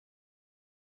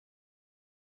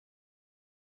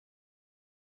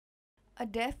A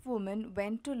deaf woman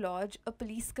went to lodge a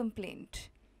police complaint.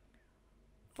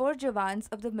 Four jawans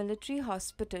of the military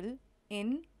hospital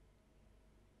in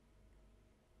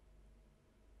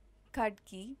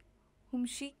Khadki, whom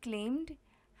she claimed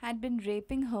had been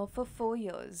raping her for 4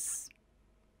 years.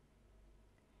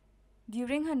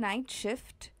 During her night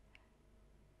shift,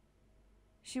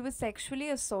 she was sexually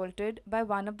assaulted by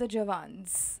one of the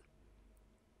jawans.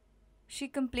 She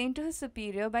complained to her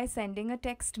superior by sending a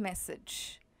text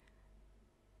message.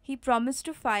 He promised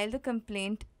to file the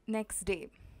complaint next day.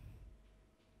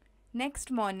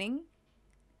 Next morning,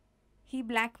 he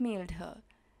blackmailed her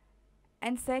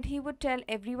and said he would tell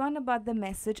everyone about the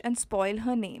message and spoil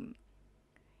her name.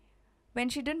 When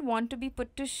she didn't want to be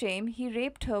put to shame, he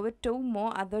raped her with two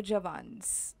more other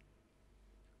jawans.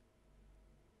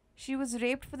 She was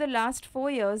raped for the last 4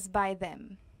 years by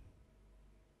them.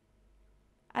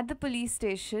 At the police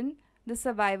station, the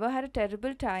survivor had a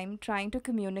terrible time trying to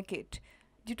communicate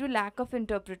due to lack of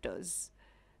interpreters.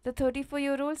 The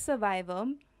 34-year-old survivor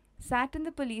sat in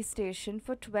the police station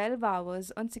for 12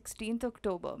 hours on 16th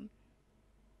October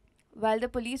while the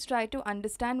police tried to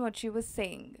understand what she was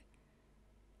saying.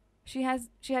 She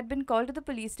had been called to the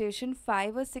police station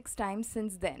 5 or 6 times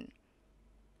since then.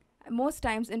 Most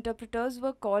times interpreters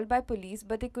were called by police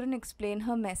but they couldn't explain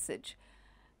her message.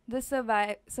 The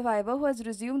survivor, who has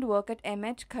resumed work at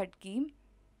MH Khadki,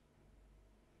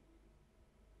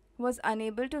 was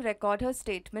unable to record her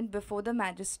statement before the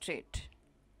magistrate,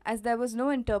 as there was no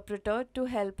interpreter to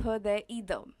help her there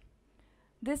either.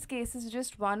 This case is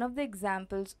just one of the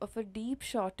examples of a deep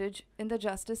shortage in the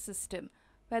justice system,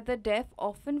 where the deaf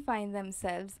often find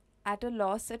themselves at a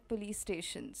loss at police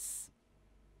stations.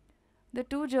 The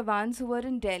two jawans who were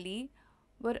in Delhi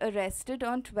were arrested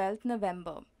on 12th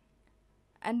November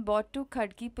and brought to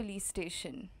Khadki police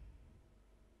station.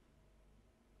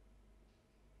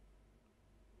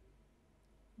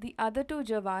 The other two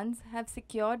jawans have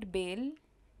secured bail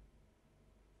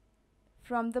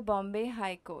from the Bombay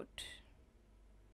High Court.